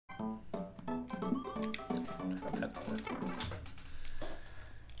How'd that not work?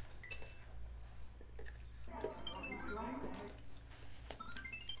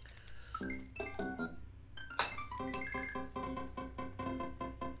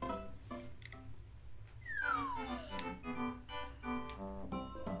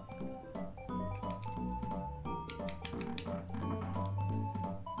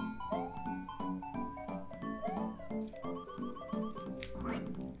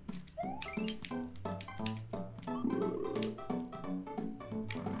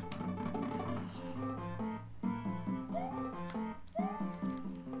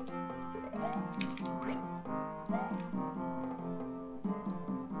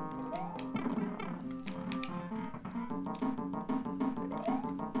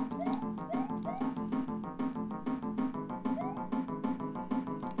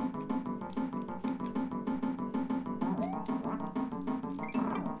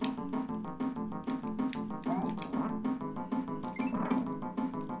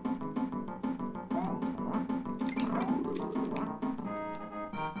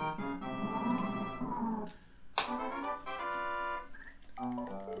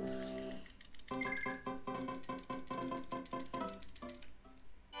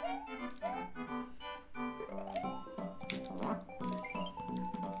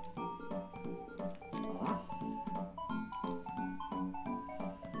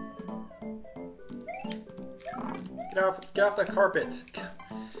 Get off the carpet.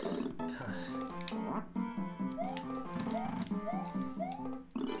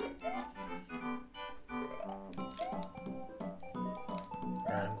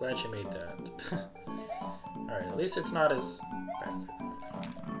 Alright, I'm glad she made that. Alright, at least it's not as bad as I thought.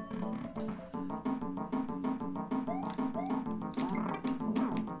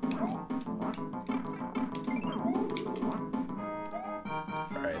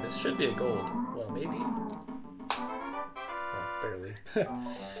 Alright, this should be a gold. Well, maybe? Oh, barely.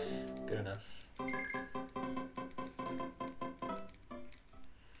 Good enough.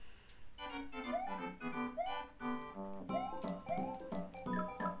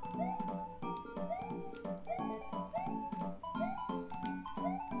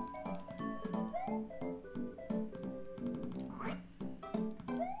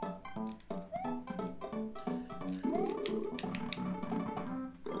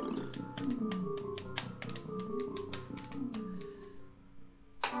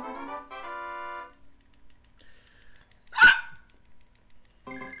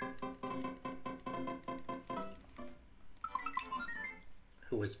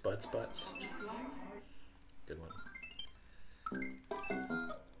 Who was Butts? Good one.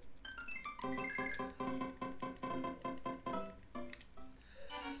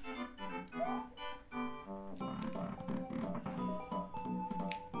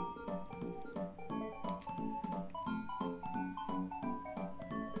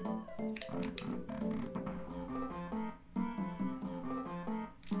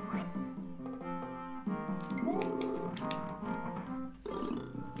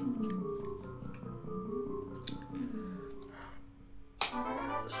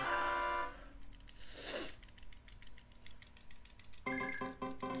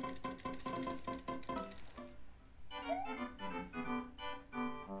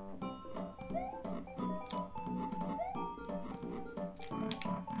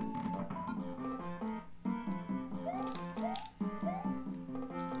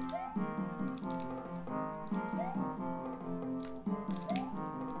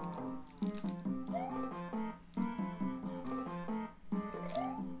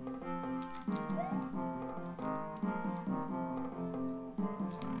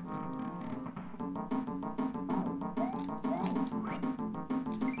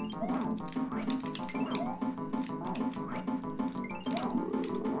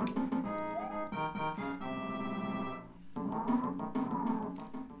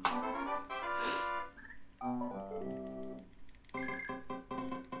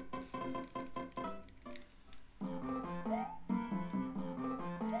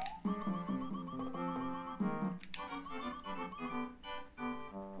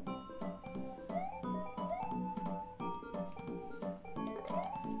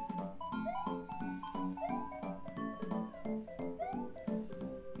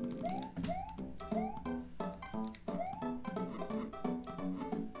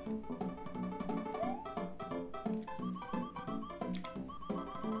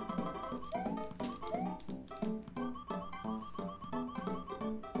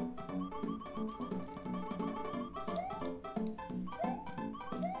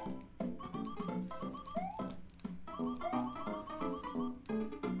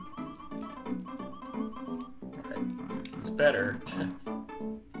 better.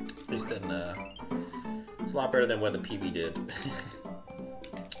 At least than, it's a lot better than what the PB did.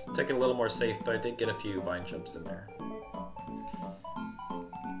 Took it a little more safe, but I did get a few vine jumps in there.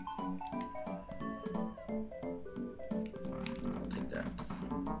 I'll take that.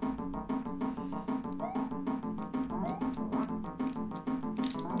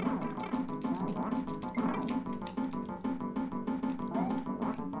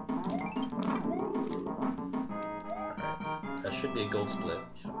 Alright, that should be a gold split.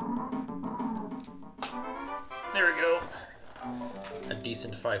 Yep. There we go. A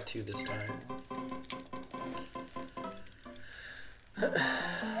decent 5-2 this time.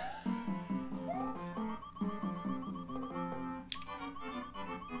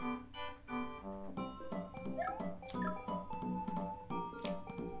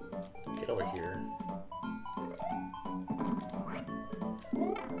 Get over here.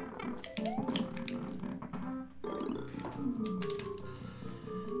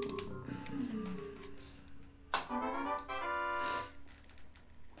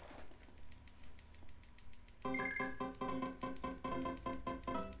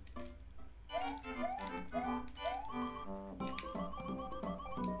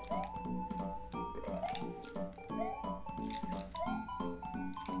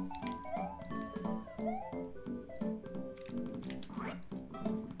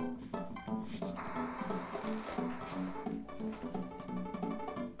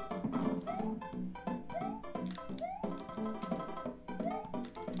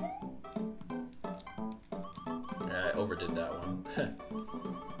 I overdid that one.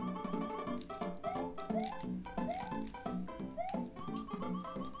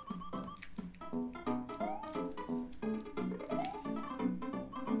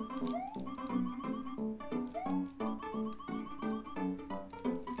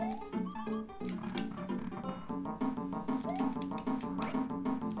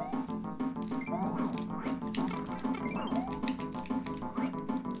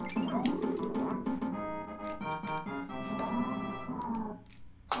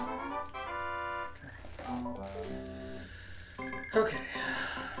 Okay.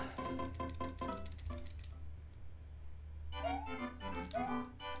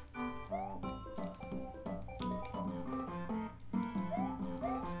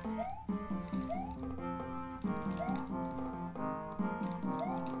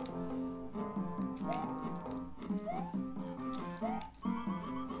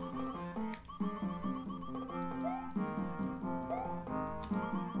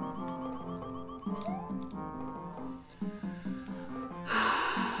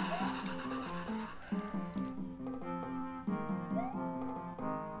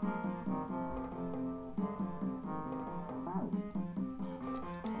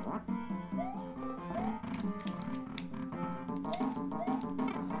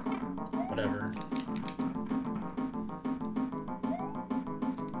 Whatever.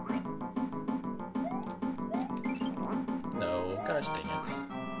 No, gosh dang it.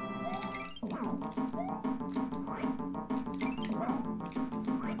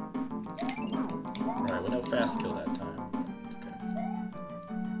 Alright, we no fast kill that time. It's okay.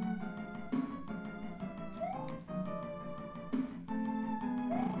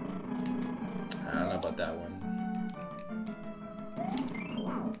 I don't know about that one.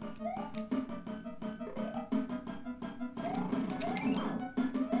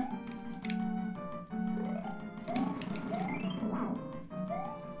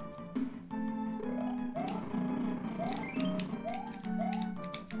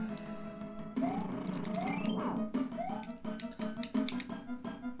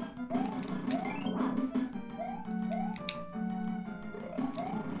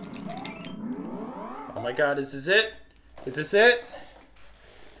 Oh my god, is this it? Is this it?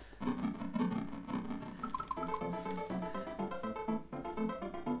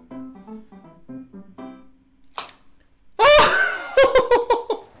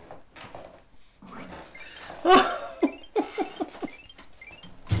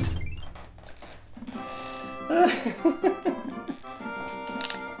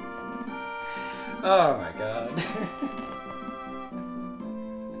 Oh my god.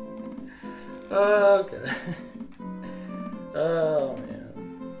 Okay. Oh man.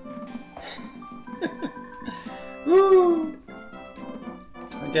 Woo!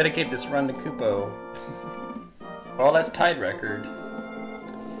 I dedicate this run to Kupo. Well, that's tied record.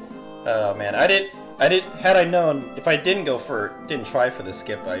 Oh man, had I known, if I didn't try for the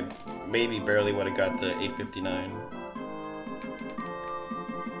skip, I maybe barely would have got the 859.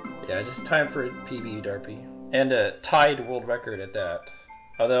 Yeah, just time for a PB Darpy. And a tied world record at that.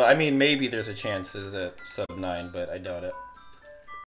 Although, I mean, maybe there's a chance it's a sub 9, but I doubt it.